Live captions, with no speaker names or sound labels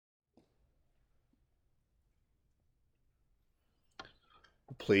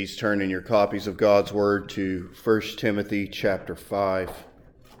Please turn in your copies of God's Word to 1 Timothy chapter 5.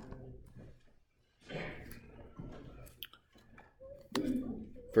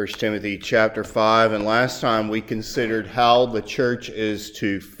 1 Timothy chapter 5, and last time we considered how the church is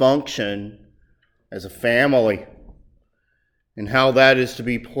to function as a family and how that is to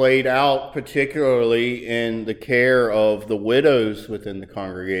be played out, particularly in the care of the widows within the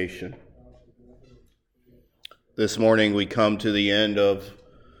congregation. This morning we come to the end of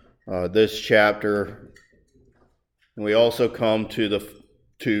this chapter, and we also come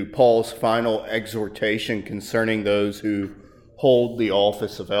to Paul's final exhortation concerning those who hold the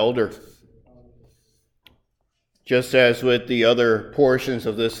office of elder. Just as with the other portions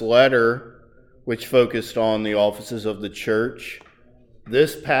of this letter, which focused on the offices of the church,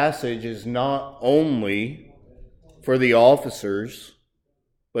 this passage is not only for the officers,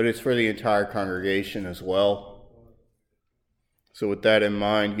 but it's for the entire congregation as well. So with that in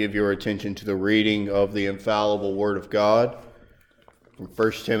mind, give your attention to the reading of the infallible Word of God from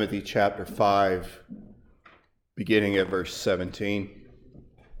 1 Timothy chapter 5, beginning at verse 17.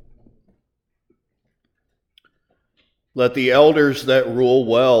 Let the elders that rule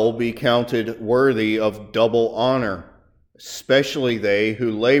well be counted worthy of double honor, especially they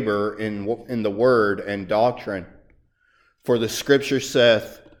who labor in the word and doctrine. For the Scripture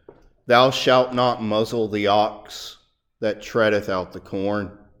saith, Thou shalt not muzzle the ox that treadeth out the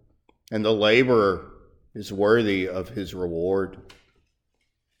corn, and the laborer is worthy of his reward.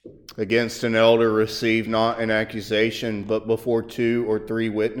 Against an elder receive not an accusation, but before 2 or 3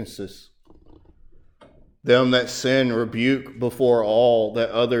 witnesses. Them that sin rebuke before all, that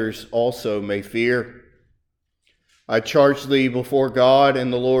others also may fear. I charge thee before God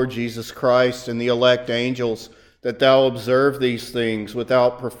and the Lord Jesus Christ and the elect angels, that thou observe these things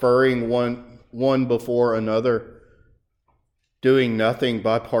without preferring one before another, doing nothing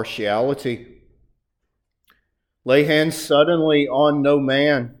by partiality. Lay hands suddenly on no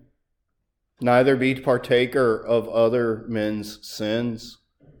man, neither be partaker of other men's sins.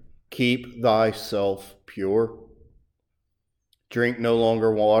 Keep thyself pure. Drink no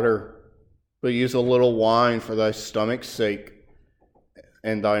longer water, but use a little wine for thy stomach's sake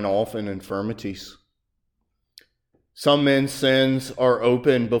and thine often infirmities. Some men's sins are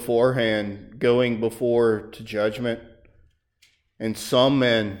open beforehand, going before to judgment, and some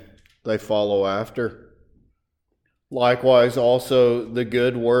men they follow after. Likewise also the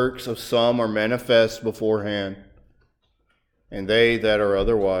good works of some are manifest beforehand, and they that are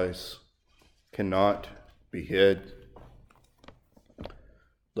otherwise cannot be hid.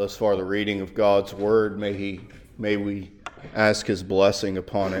 Thus far the reading of God's word. May we ask his blessing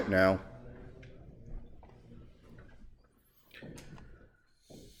upon it now.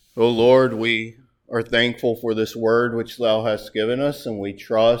 O Lord, we are thankful for this word which thou hast given us, and we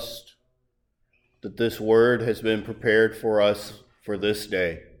trust that this word has been prepared for us for this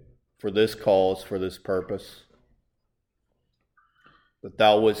day, for this cause, for this purpose. That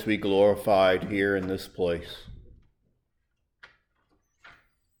thou wouldst be glorified here in this place.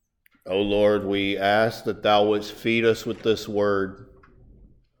 O Lord, we ask that thou wouldst feed us with this word.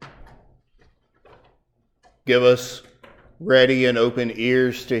 Give us ready and open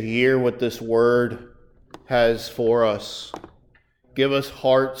ears to hear what this word has for us. Give us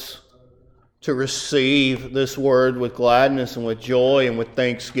hearts to receive this word with gladness and with joy and with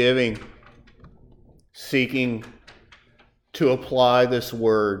thanksgiving, seeking to apply this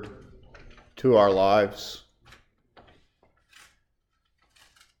word to our lives.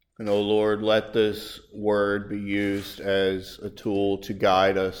 And, O Lord, let this word be used as a tool to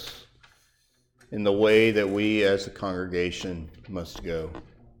guide us in the way that we as a congregation must go.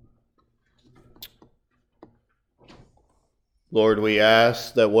 Lord, we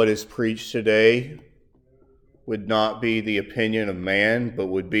ask that what is preached today would not be the opinion of man, but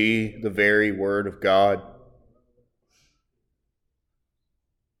would be the very word of God.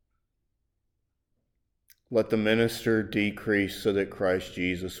 Let the minister decrease so that Christ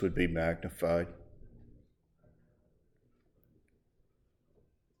Jesus would be magnified.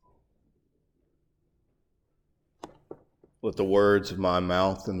 Let the words of my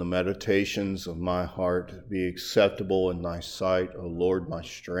mouth and the meditations of my heart be acceptable in thy sight, O Lord, my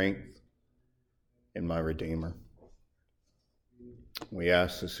strength and my Redeemer. We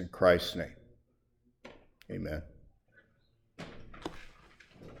ask this in Christ's name. Amen.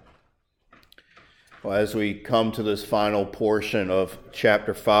 Well, as we come to this final portion of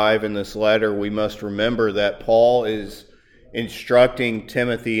chapter 5 in this letter, we must remember that Paul is instructing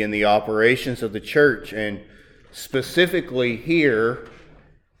Timothy in the operations of the church, and specifically here,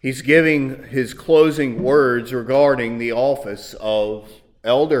 he's giving his closing words regarding the office of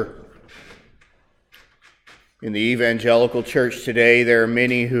elder. In the evangelical church today, there are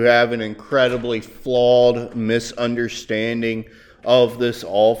many who have an incredibly flawed misunderstanding of this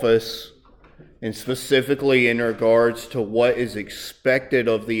office, and specifically in regards to what is expected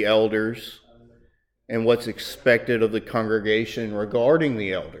of the elders and what's expected of the congregation regarding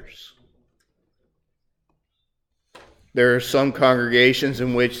the elders. There are some congregations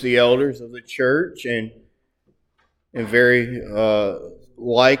in which the elders of the church, and very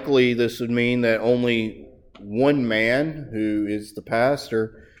likely this would mean that only one man, who is the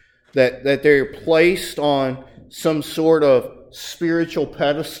pastor, that they're placed on some sort of spiritual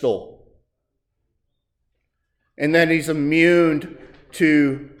pedestal, and that he's immune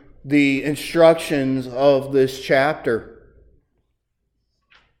to the instructions of this chapter.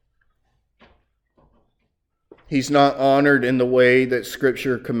 He's not honored in the way that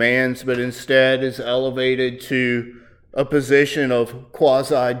Scripture commands, but instead is elevated to a position of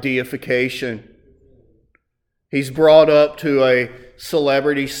quasi-deification. He's brought up to a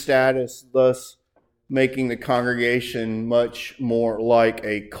celebrity status, thus making the congregation much more like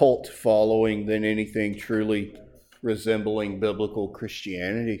a cult following than anything truly resembling biblical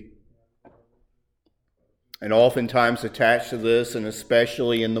Christianity. And oftentimes attached to this, and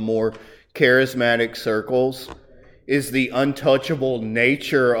especially in the more charismatic circles, is the untouchable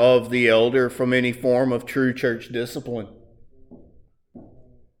nature of the elder from any form of true church discipline.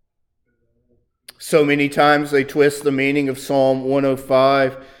 So many times they twist the meaning of Psalm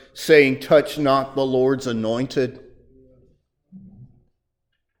 105, saying, "Touch not the Lord's anointed."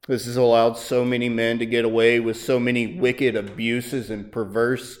 This has allowed so many men to get away with so many wicked abuses and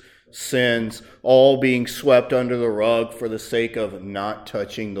perverse sins, all being swept under the rug for the sake of not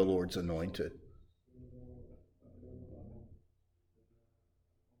touching the Lord's anointed.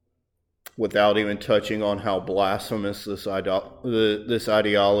 Without even touching on how blasphemous this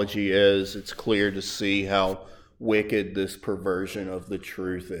ideology is, it's clear to see how wicked this perversion of the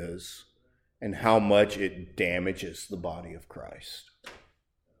truth is and how much it damages the body of Christ.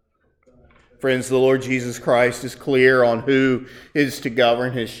 Friends, the Lord Jesus Christ is clear on who is to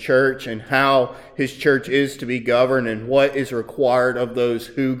govern His church and how His church is to be governed and what is required of those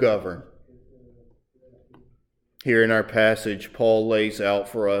who govern. Here in our passage, Paul lays out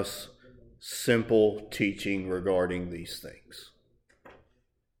for us simple teaching regarding these things.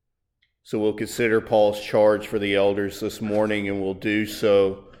 So we'll consider Paul's charge for the elders this morning, and we'll do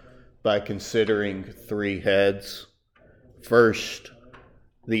so by considering three heads. First,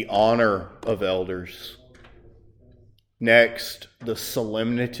 the honor of elders. Next, the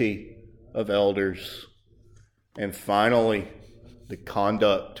solemnity of elders. And finally, the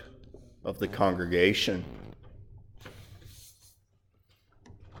conduct of the congregation.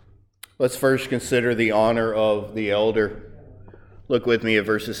 Let's first consider the honor of the elder. Look with me at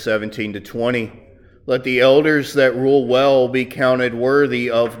verses 17 to 20. Let the elders that rule well be counted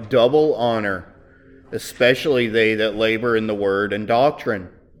worthy of double honor, especially they that labor in the word and doctrine.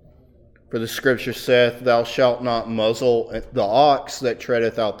 For the Scripture saith, Thou shalt not muzzle the ox that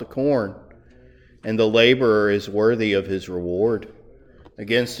treadeth out the corn, and the laborer is worthy of his reward.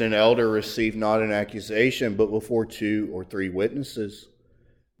 Against an elder receive not an accusation, but before 2 or 3 witnesses.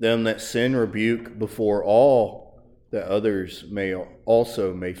 Them that sin rebuke before all, that others may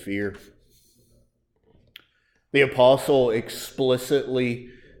fear. The apostle explicitly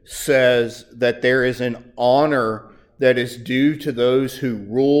says that there is an honor that is due to those who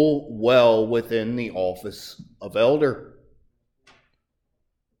rule well within the office of elder.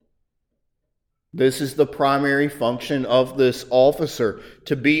 This is the primary function of this officer,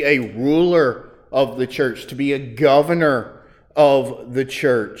 to be a ruler of the church, to be a governor of the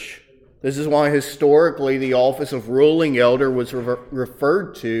church. This is why historically the office of ruling elder was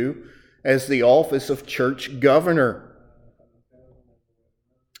referred to as the office of church governor.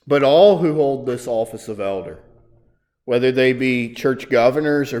 But all who hold this office of elder, whether they be church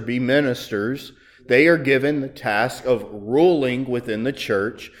governors or be ministers, they are given the task of ruling within the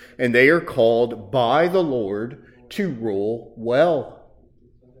church, and they are called by the Lord to rule well.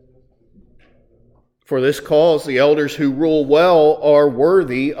 For this cause, the elders who rule well are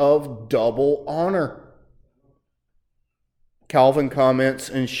worthy of double honor. Calvin comments,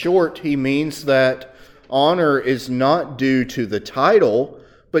 in short, he means that honor is not due to the title,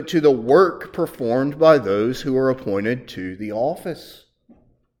 but to the work performed by those who are appointed to the office.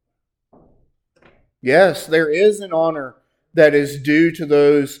 Yes, there is an honor that is due to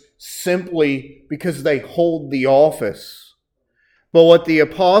those simply because they hold the office. But what the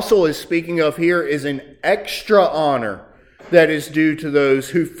apostle is speaking of here is an extra honor that is due to those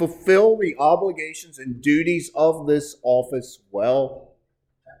who fulfill the obligations and duties of this office well.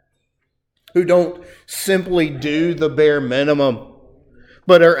 who don't simply do the bare minimum,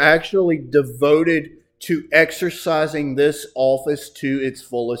 but are actually devoted to exercising this office to its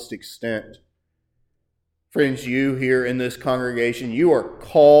fullest extent. Friends, you here in this congregation, you are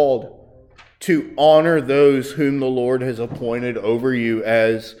called to honor those whom the Lord has appointed over you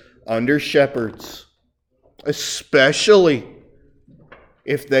as under shepherds, especially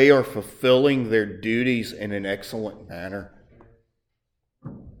if they are fulfilling their duties in an excellent manner.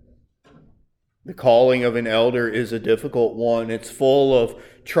 The calling of an elder is a difficult one. It's full of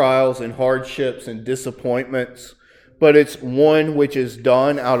trials and hardships and disappointments, but it's one which is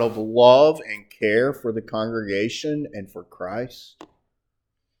done out of love and care for the congregation and for Christ.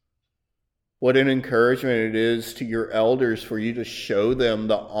 What an encouragement it is to your elders for you to show them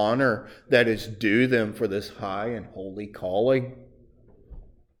the honor that is due them for this high and holy calling.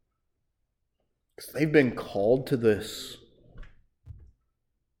 Because they've been called to this.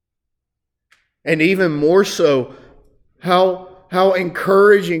 And even more so, how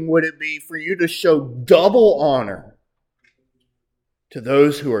encouraging would it be for you to show double honor to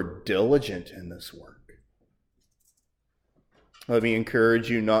those who are diligent in this work? Let me encourage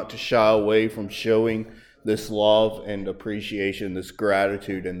you not to shy away from showing this love and appreciation, this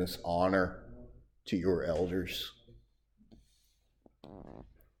gratitude and this honor to your elders.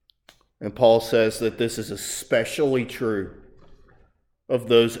 And Paul says that this is especially true of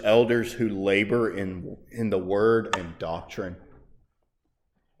those elders who labor in the word and doctrine.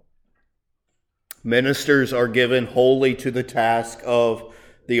 Ministers are given wholly to the task of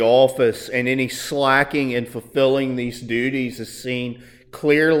the office, and any slacking in fulfilling these duties is seen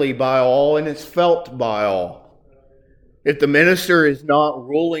clearly by all and is felt by all. If the minister is not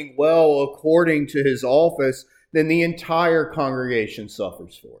ruling well according to his office, then the entire congregation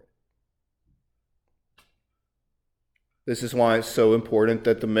suffers for it. This is why it's so important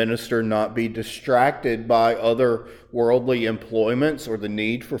that the minister not be distracted by other worldly employments or the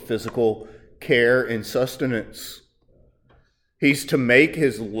need for physical care and sustenance. He's to make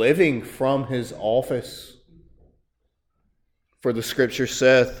his living from his office. For the scripture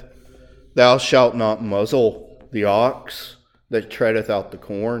saith, "Thou shalt not muzzle the ox that treadeth out the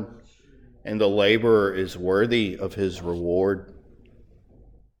corn, and the laborer is worthy of his reward."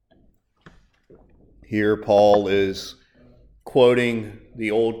 Here Paul is quoting the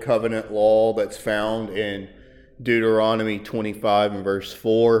Old Covenant law that's found in Deuteronomy 25 and verse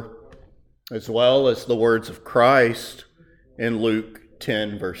 4, as well as the words of Christ in Luke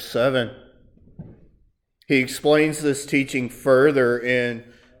 10 verse 7. He explains this teaching further in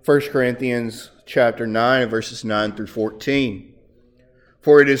 1 Corinthians chapter 9 verses 9 through 14.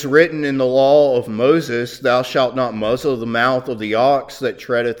 "For it is written in the law of Moses, Thou shalt not muzzle the mouth of the ox that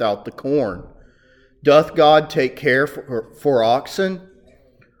treadeth out the corn. Doth God take care for oxen?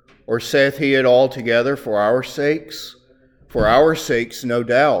 Or saith he it altogether for our sakes? For our sakes, no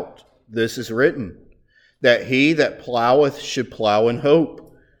doubt. This is written, that he that ploweth should plow in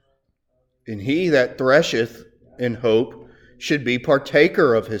hope, and he that thresheth in hope should be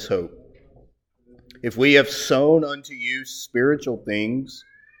partaker of his hope. If we have sown unto you spiritual things,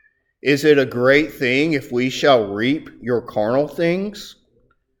 is it a great thing if we shall reap your carnal things?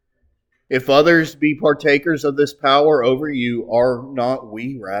 If others be partakers of this power over you, are not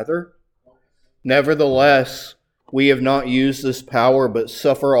we rather? Nevertheless, we have not used this power, but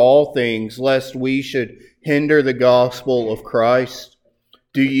suffer all things, lest we should hinder the gospel of Christ.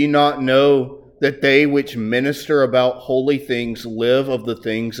 Do ye not know that they which minister about holy things live of the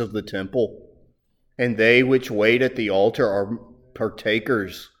things of the temple? And they which wait at the altar are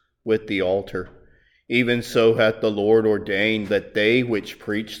partakers with the altar. Even so hath the Lord ordained that they which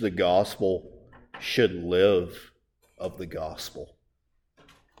preach the gospel should live of the gospel."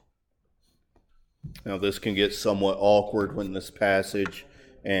 Now this can get somewhat awkward when this passage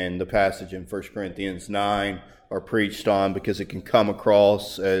and the passage in 1 Corinthians 9 are preached on, because it can come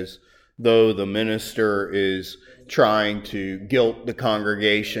across as though the minister is trying to guilt the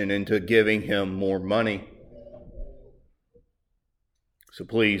congregation into giving him more money. So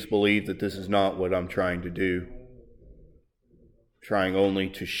please believe that this is not what I'm trying to do. I'm trying only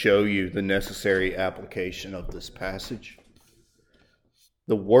to show you the necessary application of this passage.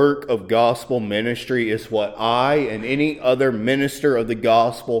 The work of gospel ministry is what I and any other minister of the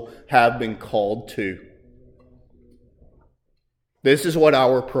gospel have been called to. This is what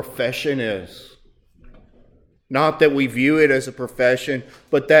our profession is. Not that we view it as a profession,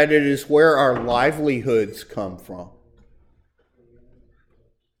 but that it is where our livelihoods come from.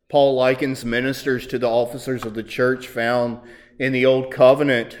 Paul likens ministers to the officers of the church found in the Old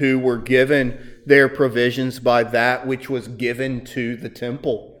Covenant, who were given their provisions by that which was given to the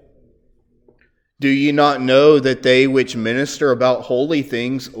temple. Do ye not know that they which minister about holy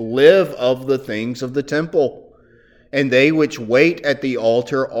things live of the things of the temple? And they which wait at the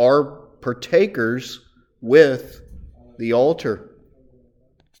altar are partakers with the altar.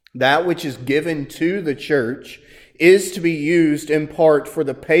 That which is given to the church is to be used in part for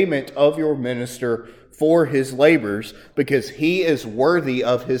the payment of your minister for his labors, because he is worthy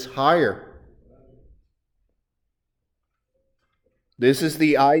of his hire. This is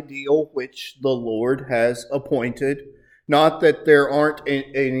the ideal which the Lord has appointed. Not that there aren't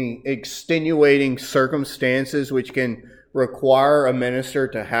any extenuating circumstances which can require a minister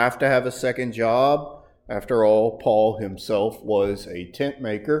to have a second job. After all, Paul himself was a tent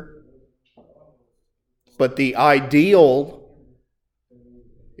maker. But the ideal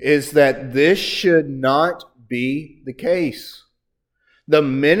is that this should not be the case. The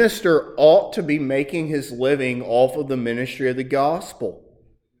minister ought to be making his living off of the ministry of the gospel.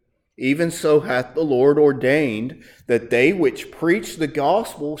 Even so hath the Lord ordained that they which preach the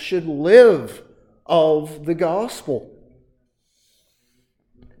gospel should live of the gospel.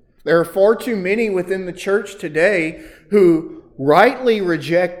 There are far too many within the church today who rightly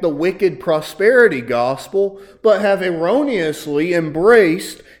reject the wicked prosperity gospel, but have erroneously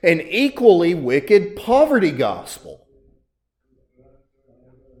embraced an equally wicked poverty gospel.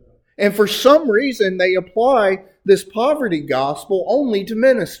 And for some reason, they apply this poverty gospel only to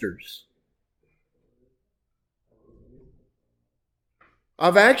ministers.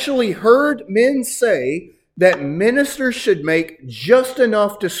 I've actually heard men say that ministers should make just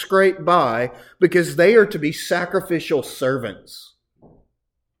enough to scrape by because they are to be sacrificial servants.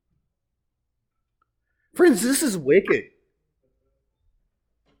 Friends, this is wicked.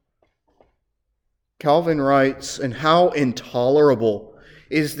 Calvin writes, "And how intolerable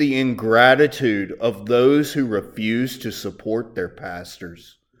is the ingratitude of those who refuse to support their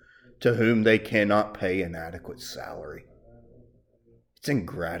pastors, to whom they cannot pay an adequate salary." It's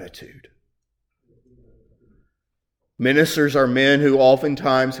ingratitude. Ministers are men who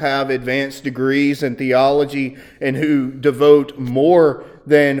oftentimes have advanced degrees in theology and who devote more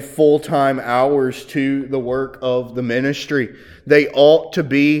than full-time hours to the work of the ministry. They ought to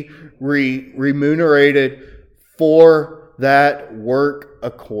be remunerated for that work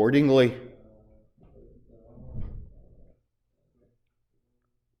accordingly.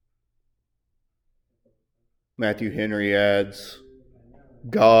 Matthew Henry adds,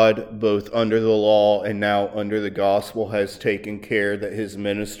 God, both under the law and now under the gospel, has taken care that his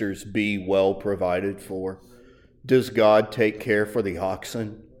ministers be well provided for. Does God take care for the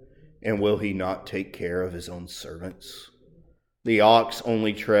oxen? And will he not take care of his own servants? The ox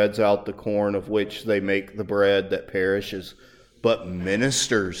only treads out the corn of which they make the bread that perishes, but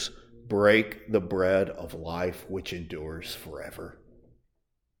ministers break the bread of life which endures forever.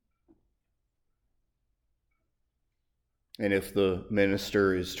 And if the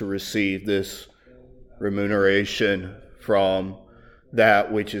minister is to receive this remuneration from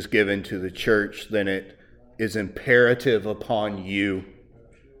that which is given to the church, then it is imperative upon you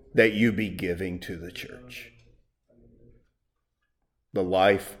that you be giving to the church. The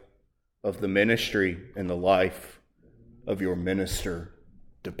life of the ministry and the life of your minister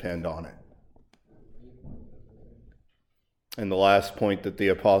depend on it. And the last point that the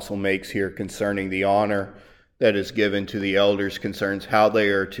apostle makes here concerning the honor that is given to the elders concerns how they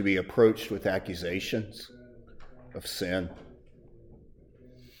are to be approached with accusations of sin.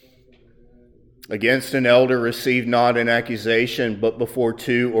 Against an elder receive not an accusation, but before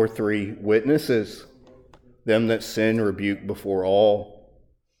 2 or 3 witnesses. Them that sin rebuke before all,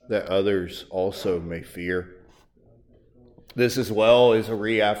 that others also may fear. This as well is a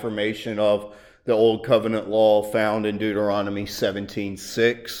reaffirmation of the Old Covenant law found in Deuteronomy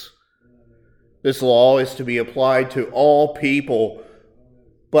 17:6. This law is to be applied to all people,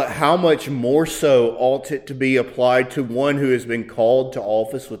 but how much more so ought it to be applied to one who has been called to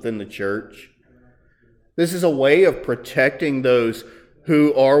office within the church? This is a way of protecting those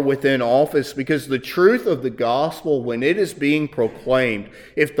who are within office, because the truth of the gospel, when it is being proclaimed,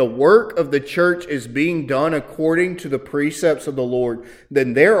 if the work of the church is being done according to the precepts of the Lord,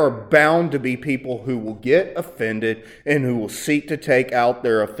 then there are bound to be people who will get offended and who will seek to take out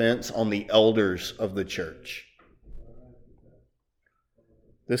their offense on the elders of the church.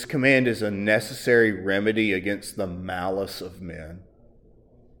 This command is a necessary remedy against the malice of men.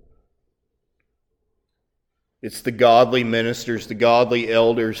 It's the godly ministers, the godly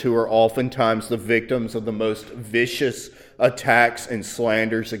elders who are oftentimes the victims of the most vicious attacks and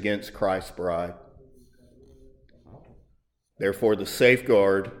slanders against Christ's bride. Therefore, the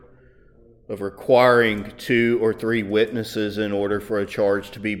safeguard of requiring 2 or 3 witnesses in order for a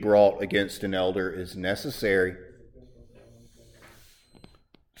charge to be brought against an elder is necessary.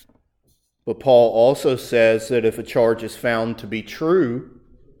 But Paul also says that if a charge is found to be true,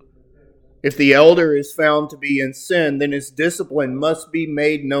 if the elder is found to be in sin, then his discipline must be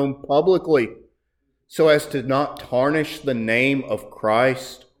made known publicly so as to not tarnish the name of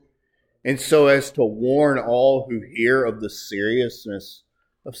Christ and so as to warn all who hear of the seriousness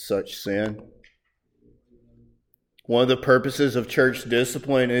of such sin. One of the purposes of church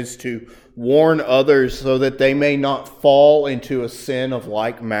discipline is to warn others so that they may not fall into a sin of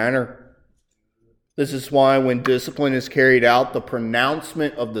like manner. This is why when discipline is carried out, the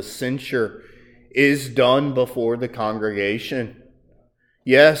pronouncement of the censure is done before the congregation.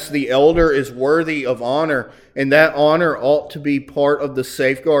 Yes, the elder is worthy of honor, and that honor ought to be part of the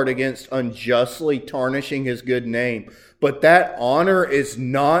safeguard against unjustly tarnishing his good name. But that honor is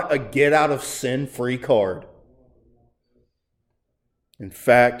not a get-out-of-sin-free card. In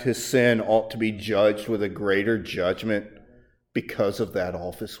fact, his sin ought to be judged with a greater judgment because of that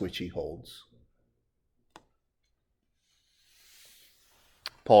office which he holds.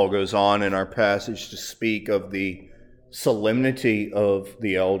 Paul goes on in our passage to speak of the solemnity of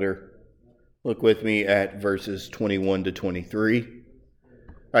the elder. Look with me at verses 21 to 23.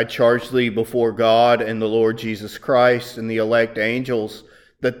 I charge thee before God and the Lord Jesus Christ and the elect angels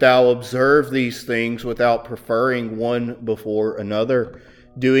that thou observe these things without preferring one before another,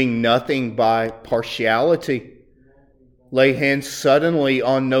 doing nothing by partiality. Lay hands suddenly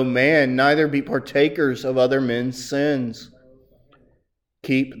on no man, neither be partakers of other men's sins.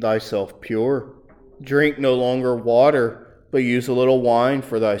 Keep thyself pure. Drink no longer water, but use a little wine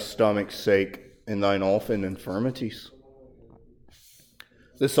for thy stomach's sake and thine often infirmities.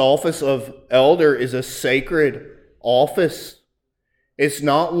 This office of elder is a sacred office. It's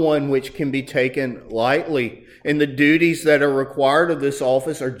not one which can be taken lightly. And the duties that are required of this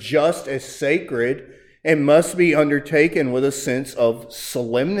office are just as sacred and must be undertaken with a sense of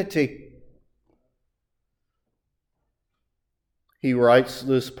solemnity. He writes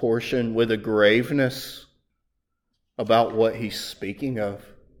this portion with a graveness about what he's speaking of.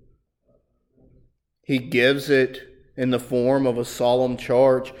 He gives it in the form of a solemn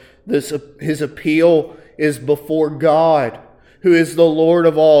charge. His appeal is before God, who is the Lord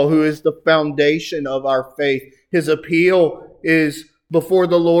of all, who is the foundation of our faith. His appeal is before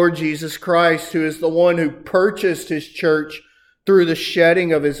the Lord Jesus Christ, who is the one who purchased his church through the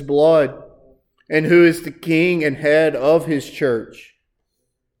shedding of his blood, and who is the king and head of his church.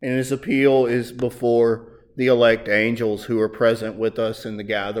 And his appeal is before the elect angels who are present with us in the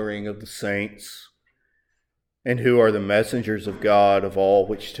gathering of the saints, and who are the messengers of God of all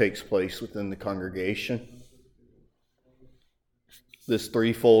which takes place within the congregation. This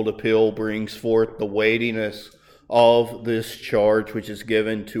threefold appeal brings forth the weightiness of this charge which is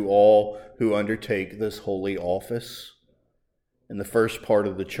given to all who undertake this holy office. And the first part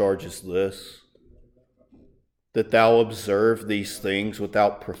of the charge is this: that thou observe these things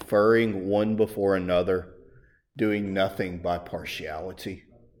without preferring one before another, doing nothing by partiality.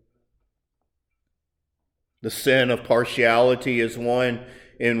 The sin of partiality is one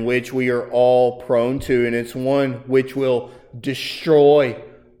in which we are all prone to, and it's one which will destroy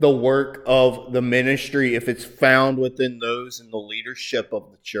the work of the ministry if it's found within those in the leadership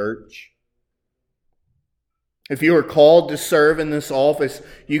of the church. If you are called to serve in this office,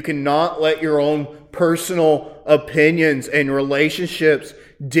 you cannot let your own personal opinions and relationships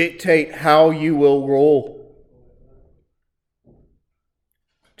dictate how you will rule.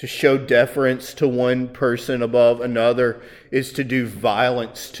 To show deference to one person above another is to do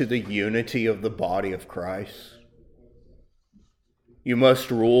violence to the unity of the body of Christ. You must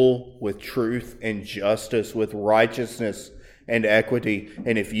rule with truth and justice, with righteousness and equity.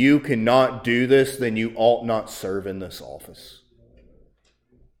 And if you cannot do this, then you ought not serve in this office.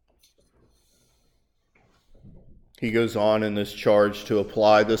 He goes on in this charge to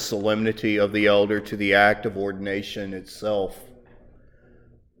apply the solemnity of the elder to the act of ordination itself.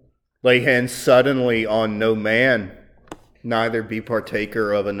 Lay hands suddenly on no man, neither be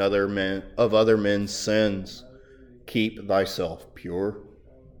partaker of other men's sins. Keep thyself pure.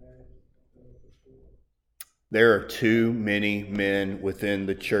 There are too many men within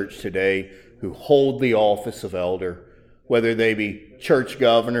the church today who hold the office of elder, whether they be church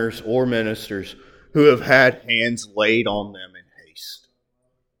governors or ministers, who have had hands laid on them in haste.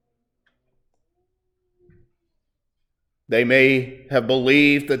 They may have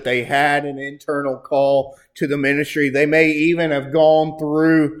believed that they had an internal call to the ministry. They may even have gone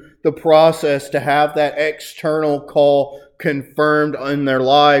through the process to have that external call confirmed in their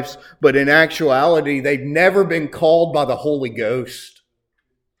lives, but in actuality, they've never been called by the Holy Ghost.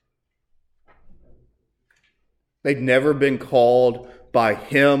 They've never been called by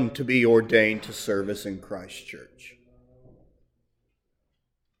Him to be ordained to service in Christ's church.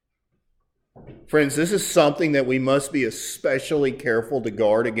 Friends, this is something that we must be especially careful to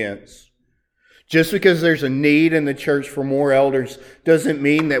guard against. Just because there's a need in the church for more elders doesn't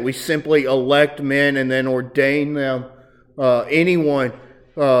mean that we simply elect men and then ordain them, anyone,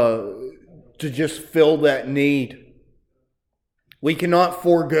 to just fill that need. We cannot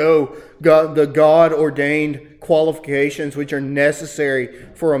forego the God-ordained qualifications which are necessary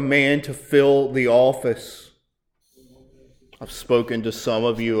for a man to fill the office. I've spoken to some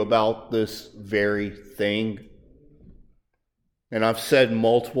of you about this very thing. And I've said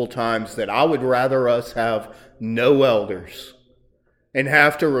multiple times that I would rather us have no elders and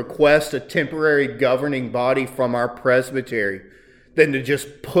have to request a temporary governing body from our presbytery than to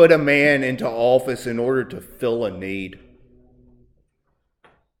just put a man into office in order to fill a need.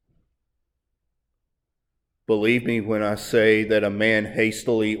 Believe me when I say that a man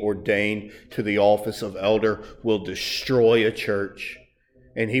hastily ordained to the office of elder will destroy a church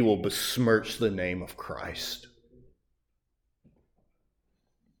and he will besmirch the name of Christ.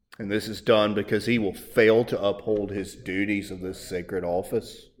 And this is done because he will fail to uphold his duties of this sacred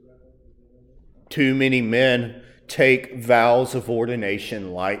office. Too many men take vows of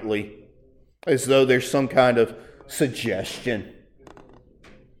ordination lightly, as though there's some kind of suggestion.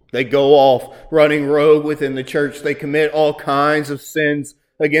 They go off running rogue within the church. They commit all kinds of sins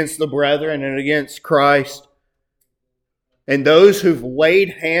against the brethren and against Christ. And those who've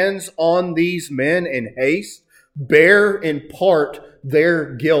laid hands on these men in haste bear in part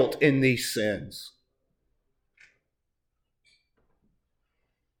their guilt in these sins.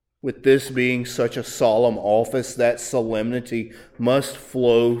 With this being such a solemn office, that solemnity must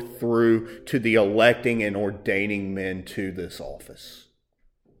flow through to the electing and ordaining men to this office.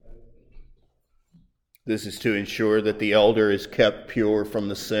 This is to ensure that the elder is kept pure from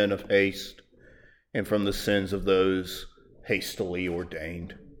the sin of haste and from the sins of those hastily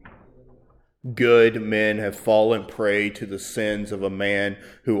ordained. Good men have fallen prey to the sins of a man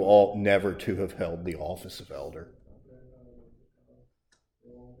who ought never to have held the office of elder.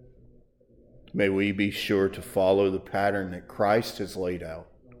 May we be sure to follow the pattern that Christ has laid out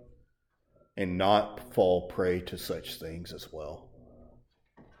and not fall prey to such things as well.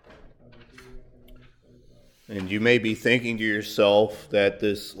 And you may be thinking to yourself that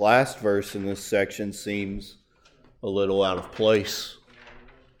this last verse in this section seems a little out of place.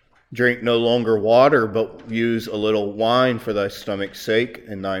 Drink no longer water, but use a little wine for thy stomach's sake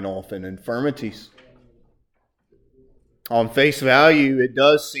and thine often infirmities. On face value, it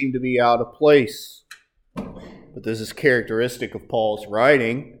does seem to be out of place. But this is characteristic of Paul's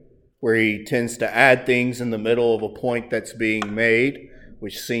writing, where he tends to add things in the middle of a point that's being made,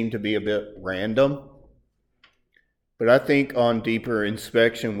 which seem to be a bit random. But I think on deeper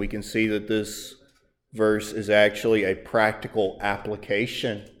inspection, we can see that this verse is actually a practical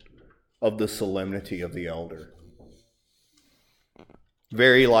application of the solemnity of the elder.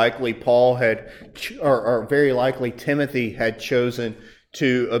 Very likely Timothy had chosen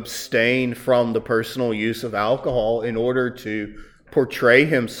to abstain from the personal use of alcohol in order to portray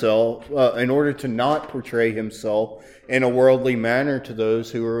himself, not portray himself in a worldly manner to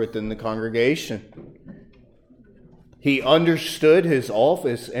those who were within the congregation. He understood his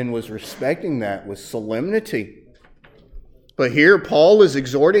office and was respecting that with solemnity. But here Paul is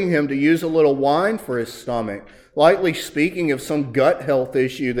exhorting him to use a little wine for his stomach, lightly speaking of some gut health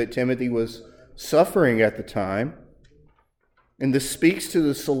issue that Timothy was suffering at the time. And this speaks to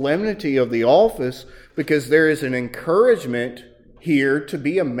the solemnity of the office because there is an encouragement here to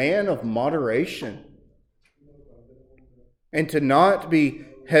be a man of moderation and to not be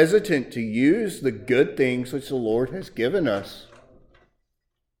hesitant to use the good things which the Lord has given us.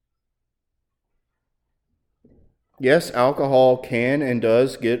 Yes, alcohol can and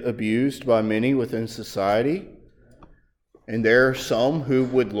does get abused by many within society. And there are some who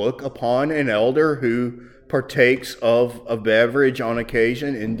would look upon an elder who partakes of a beverage on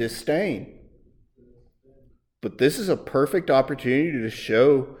occasion in disdain. But this is a perfect opportunity to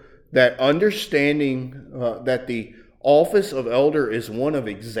show that understanding that the office of elder is one of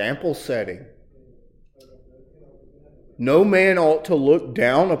example setting. No man ought to look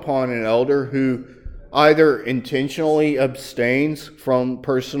down upon an elder who either intentionally abstains from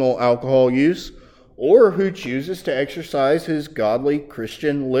personal alcohol use or who chooses to exercise his godly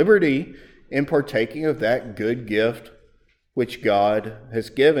Christian liberty in partaking of that good gift which God has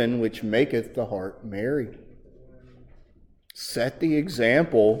given, which maketh the heart merry. Set the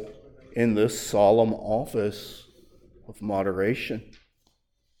example in this solemn office of moderation.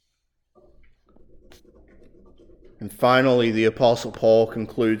 And finally, the Apostle Paul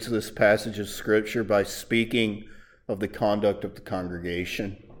concludes this passage of Scripture by speaking of the conduct of the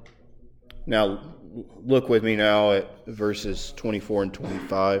congregation. Now, look with me now at verses 24 and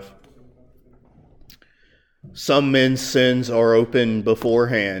 25. Some men's sins are open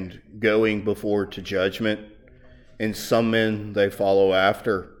beforehand, going before to judgment, and some men they follow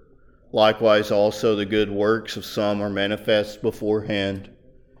after. Likewise also the good works of some are manifest beforehand,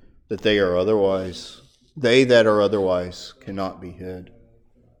 that they that are otherwise cannot be hid.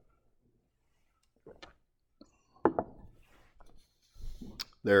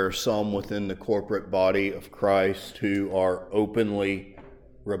 There are some within the corporate body of Christ who are openly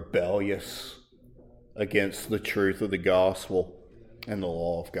rebellious against the truth of the gospel and the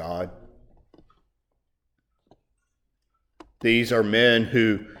law of God. These are men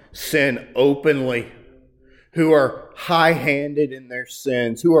who sin openly, who are high-handed in their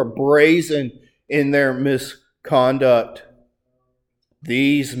sins, who are brazen in their misconduct.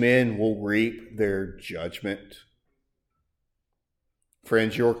 These men will reap their judgment.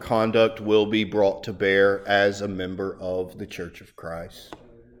 Friends, your conduct will be brought to bear as a member of the Church of Christ.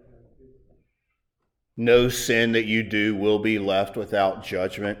 No sin that you do will be left without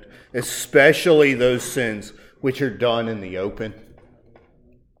judgment, especially those sins which are done in the open.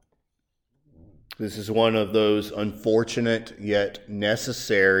 This is one of those unfortunate yet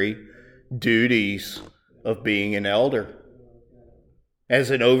necessary duties of being an elder.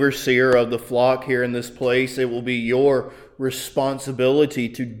 As an overseer of the flock here in this place, it will be your responsibility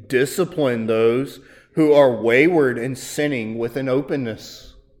to discipline those who are wayward and sinning with an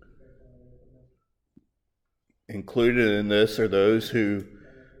openness. Included in this are those who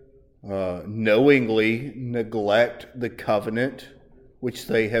knowingly neglect the covenant which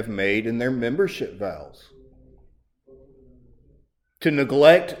they have made in their membership vows. To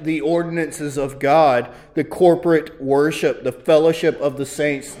neglect the ordinances of God, the corporate worship, the fellowship of the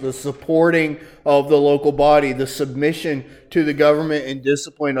saints, the supporting of the local body, the submission to the government and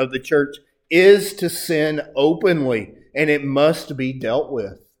discipline of the church is to sin openly, and it must be dealt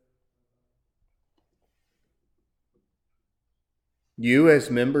with. You, as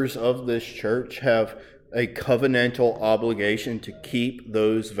members of this church, have a covenantal obligation to keep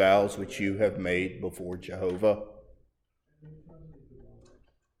those vows which you have made before Jehovah.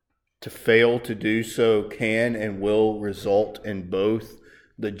 To fail to do so can and will result in both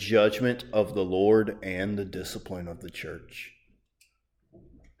the judgment of the Lord and the discipline of the church.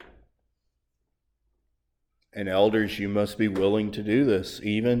 And elders, you must be willing to do this,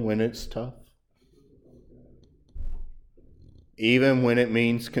 even when it's tough. Even when it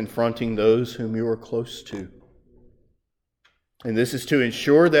means confronting those whom you are close to. And this is to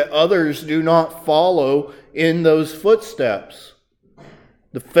ensure that others do not follow in those footsteps.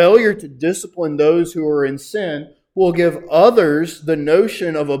 The failure to discipline those who are in sin will give others the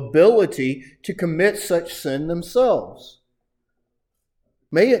notion of ability to commit such sin themselves.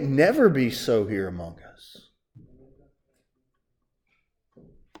 May it never be so here among us.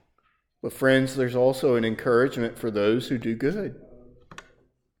 But friends, there's also an encouragement for those who do good.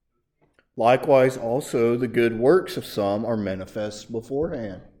 Likewise, also, the good works of some are manifest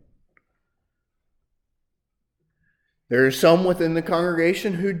beforehand. There are some within the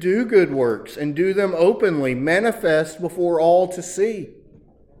congregation who do good works and do them openly, manifest before all to see.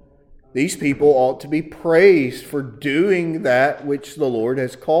 These people ought to be praised for doing that which the Lord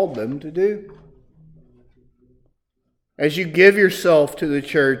has called them to do. As you give yourself to the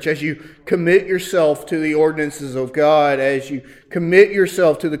church, as you commit yourself to the ordinances of God, as you commit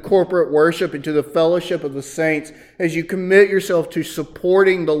yourself to the corporate worship and to the fellowship of the saints, as you commit yourself to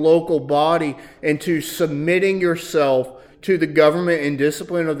supporting the local body and to submitting yourself to the government and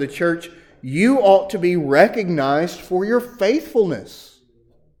discipline of the church, you ought to be recognized for your faithfulness.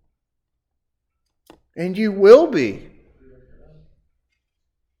 And you will be.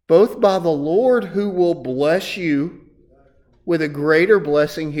 Both by the Lord, who will bless you with a greater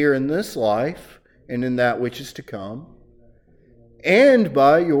blessing here in this life and in that which is to come, and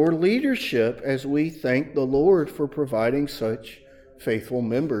by your leadership, as we thank the Lord for providing such faithful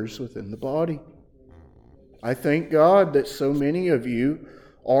members within the body. I thank God that so many of you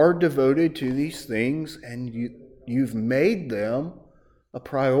are devoted to these things, and you've made them a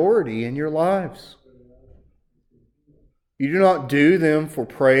priority in your lives. You do not do them for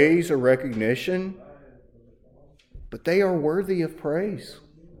praise or recognition, but they are worthy of praise.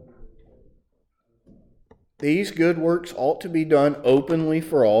 These good works ought to be done openly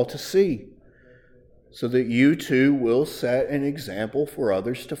for all to see. so that you too will set an example for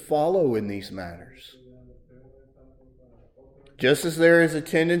others to follow in these matters. Just as there is a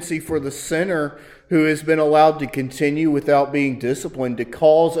tendency for the sinner who has been allowed to continue without being disciplined to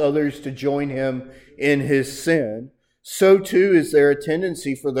cause others to join him in his sin, so too is there a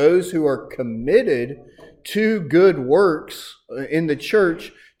tendency for those who are committed to good works in the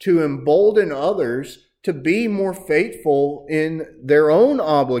church to embolden others to be more faithful in their own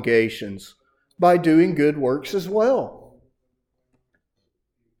obligations by doing good works as well.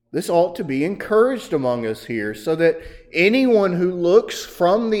 This ought to be encouraged among us here so that anyone who looks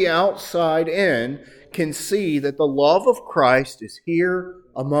from the outside in can see that the love of Christ is here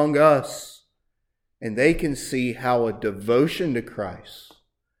among us. And they can see how a devotion to Christ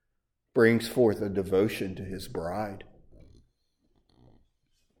brings forth a devotion to his bride.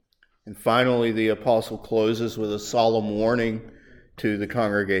 And finally, the apostle closes with a solemn warning to the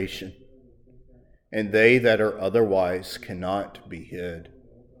congregation. And they that are otherwise cannot be hid.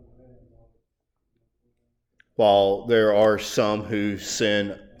 While there are some who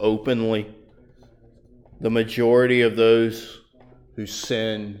sin openly, the majority of those who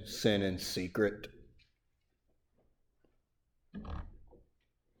sin in secret.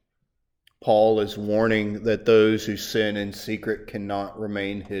 Paul is warning that those who sin in secret cannot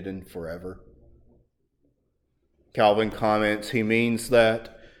remain hidden forever. Calvin comments, he means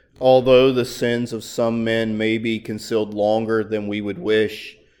that although the sins of some men may be concealed longer than we would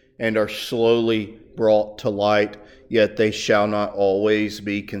wish and are slowly brought to light, yet they shall not always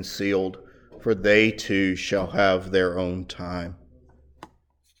be concealed, for they too shall have their own time.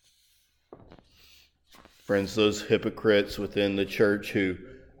 Friends, those hypocrites within the church who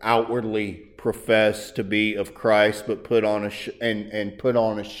outwardly profess to be of Christ, but put on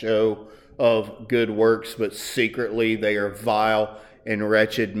a show of good works, but secretly they are vile and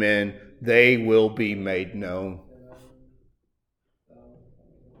wretched men, they will be made known.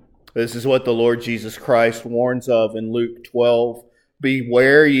 This is what the Lord Jesus Christ warns of in Luke 12.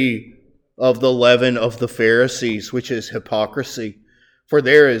 Beware ye of the leaven of the Pharisees, which is hypocrisy. For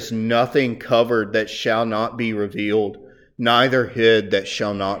there is nothing covered that shall not be revealed, neither hid that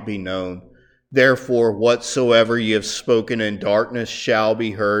shall not be known. Therefore, whatsoever ye have spoken in darkness shall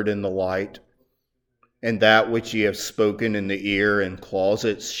be heard in the light, and that which ye have spoken in the ear and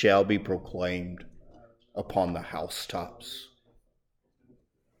closets shall be proclaimed upon the housetops.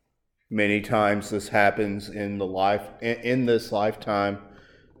 Many times this happens in this lifetime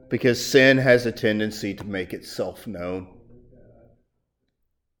because sin has a tendency to make itself known.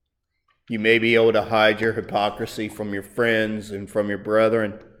 You may be able to hide your hypocrisy from your friends and from your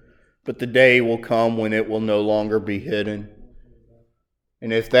brethren, but the day will come when it will no longer be hidden.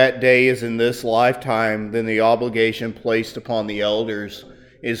 And if that day is in this lifetime, then the obligation placed upon the elders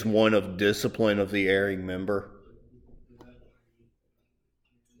is one of discipline of the erring member.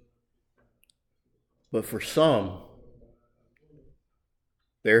 But for some,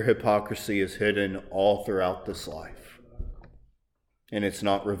 their hypocrisy is hidden all throughout this life, and it's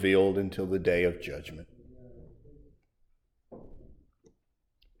not revealed until the day of judgment.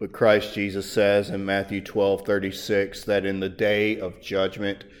 But Christ Jesus says in Matthew 12:36 that in the day of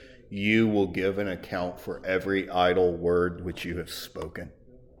judgment you will give an account for every idle word which you have spoken.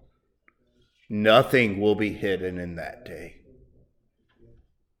 Nothing will be hidden in that day.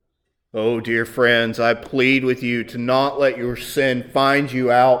 Oh, dear friends, I plead with you to not let your sin find you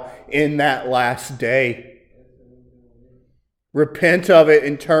out in that last day. Repent of it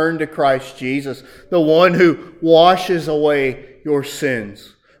and turn to Christ Jesus, the one who washes away your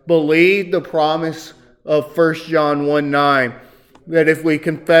sins. Believe the promise of 1 John 1:9, that if we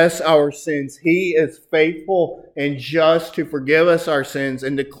confess our sins, He is faithful and just to forgive us our sins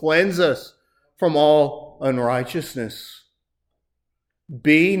and to cleanse us from all unrighteousness.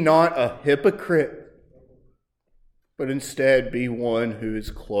 Be not a hypocrite, but instead be one who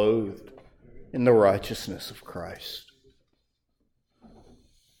is clothed in the righteousness of Christ.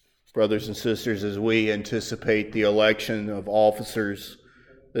 Brothers and sisters, as we anticipate the election of officers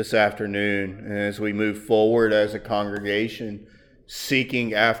this afternoon, and as we move forward as a congregation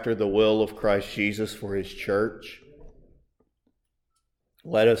seeking after the will of Christ Jesus for His church,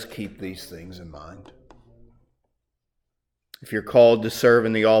 let us keep these things in mind. If you're called to serve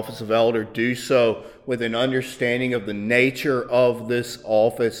in the office of elder, do so with an understanding of the nature of this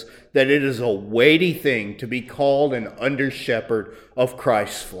office, that it is a weighty thing to be called an under-shepherd of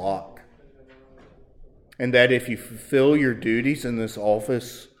Christ's flock. And that if you fulfill your duties in this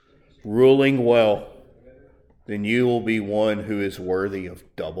office, ruling well, then you will be one who is worthy of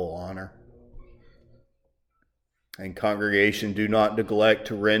double honor. And congregation, do not neglect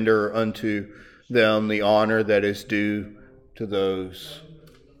to render unto them the honor that is due to those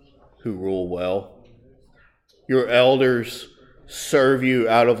who rule well. Your elders serve you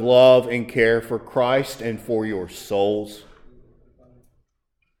out of love and care for Christ and for your souls.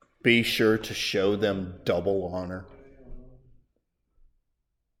 Be sure to show them double honor.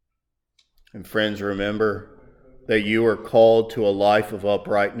 And friends, remember that you are called to a life of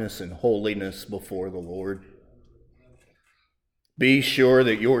uprightness and holiness before the Lord. Be sure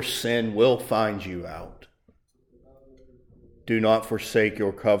that your sin will find you out. Do not forsake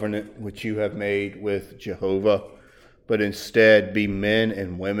your covenant which you have made with Jehovah, but instead be men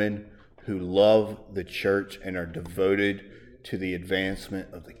and women who love the church and are devoted to the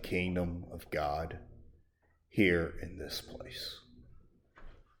advancement of the kingdom of God here in this place.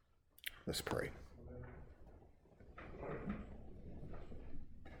 Let's pray.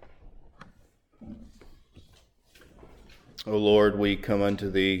 O Lord, we come unto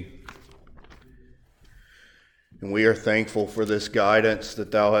Thee, and we are thankful for this guidance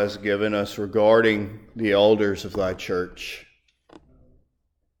that Thou hast given us regarding the elders of Thy church.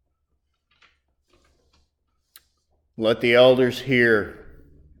 Let the elders here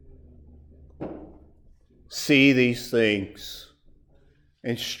see these things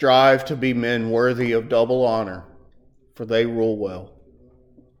and strive to be men worthy of double honor, for they rule well.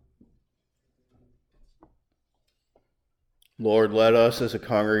 Lord, let us as a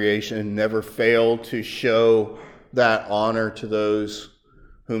congregation never fail to show that honor to those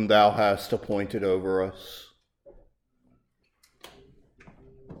whom Thou hast appointed over us.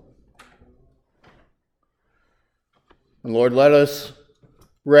 And Lord, let us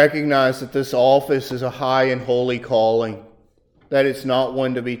recognize that this office is a high and holy calling, that it's not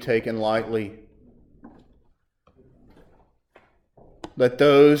one to be taken lightly. That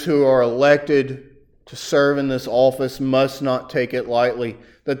those who are elected to serve in this office must not take it lightly.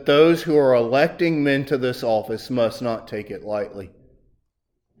 That those who are electing men to this office must not take it lightly.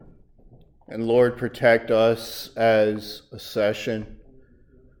 And Lord, protect us as a session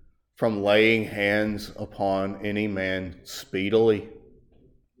from laying hands upon any man speedily.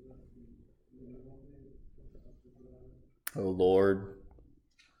 O Lord,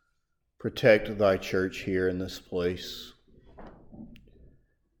 protect Thy church here in this place,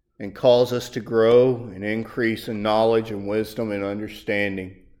 and cause us to grow and increase in knowledge and wisdom and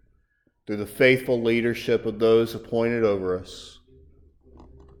understanding through the faithful leadership of those appointed over us,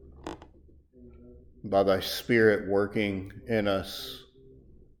 by Thy Spirit working in us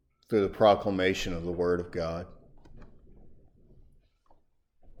through the proclamation of the Word of God.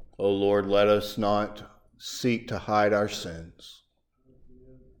 O Lord, let us not seek to hide our sins,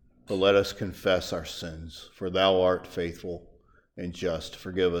 but let us confess our sins, for Thou art faithful and just to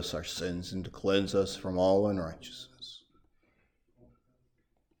forgive us our sins and to cleanse us from all unrighteousness.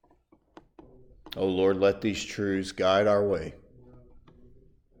 O Lord, let these truths guide our way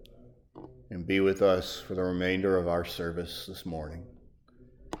and be with us for the remainder of our service this morning.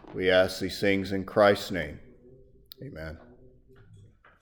 We ask these things in Christ's name. Amen.